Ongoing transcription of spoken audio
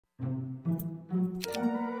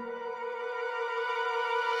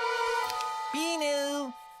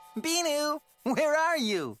Binu! Binu! Where are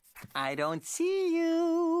you? I don't see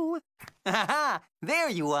you. Ha! There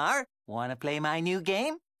you are. Want to play my new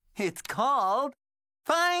game? It's called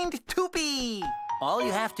Find Toopy. All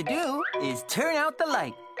you have to do is turn out the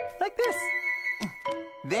light, like this.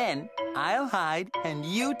 Then I'll hide and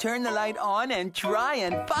you turn the light on and try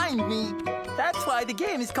and find me. That's why the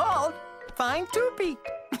game is called Find Toopy.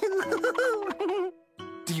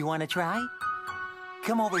 Do you want to try?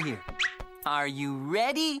 Come over here. Are you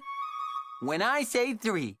ready? When I say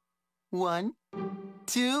 3. 1,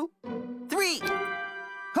 2, 3.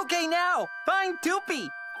 Okay, now, find Toopy.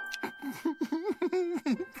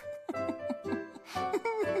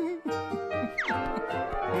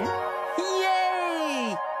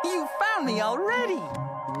 Yay! You found me already.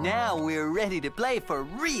 Now we're ready to play for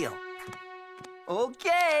real.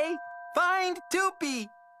 Okay, find Toopy.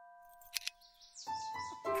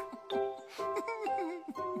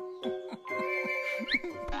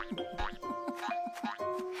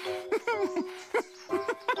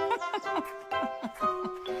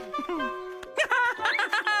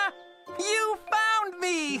 You found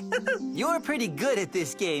me! You're pretty good at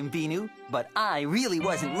this game, Binu, but I really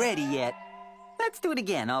wasn't ready yet. Let's do it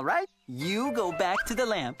again, all right? You go back to the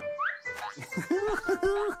lamp.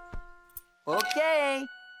 Okay,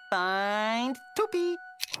 find Toopy.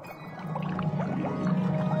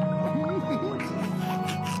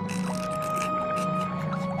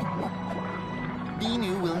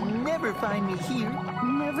 Binu will never find me here.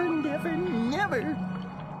 Never, never, never.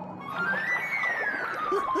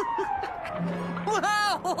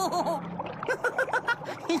 Wow!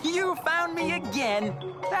 You found me again.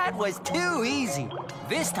 That was too easy.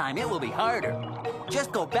 This time it will be harder.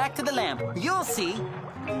 Just go back to the lamp. You'll see.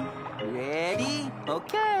 Ready?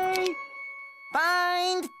 Okay.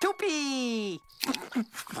 Find Toopy.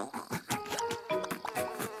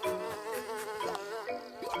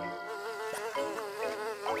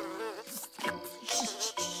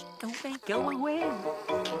 Don't go away.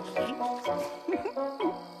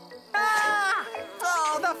 Ah!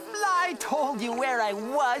 Oh, the fly told you where I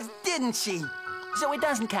was, didn't she? So it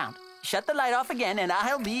doesn't count. Shut the light off again and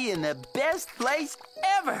I'll be in the best place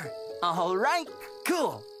ever. All right,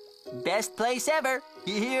 cool. Best place ever.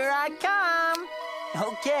 Here I come.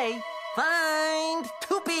 Okay, find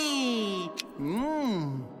Toopy.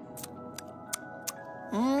 Mmm.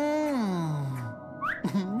 Mmm.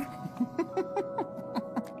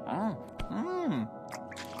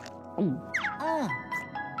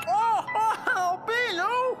 Oh,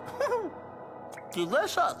 Binu!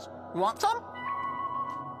 Delicious. Want some?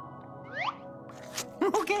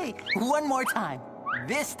 Okay, one more time.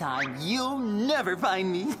 This time, you'll never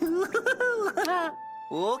find me.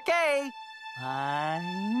 Okay,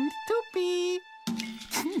 find Toopy.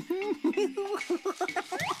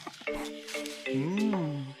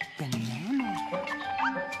 Banana.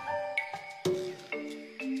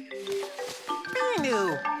 Binu,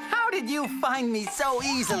 how did you find me so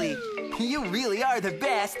easily? You really are the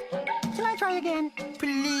best. Can I try again?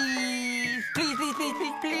 Please, please, please, please,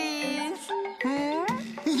 please, please.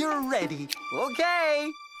 You're ready.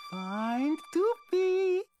 Okay. Find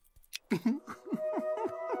Toopy.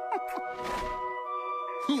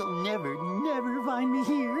 You'll never, never find me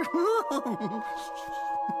here.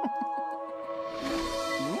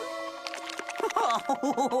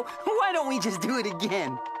 Oh, why don't we just do it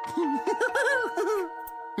again?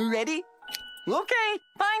 Ready? Okay,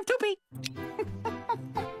 find Toopy.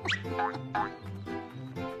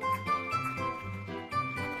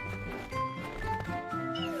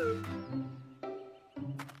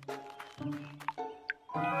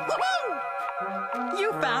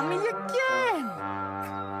 You found me again!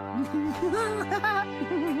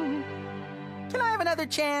 Can I have another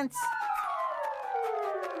chance?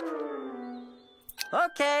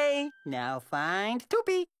 Okay, now find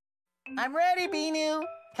Toopy. I'm ready, Binu.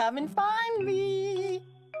 Come and find me.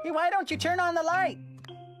 Hey, why don't you turn on the light?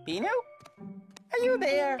 Binu? Are you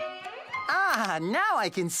there? Ah, now I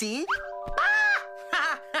can see.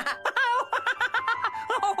 Ah!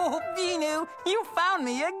 Oh, Binu, you found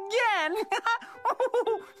me again.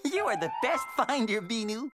 You are the best finder, Binu.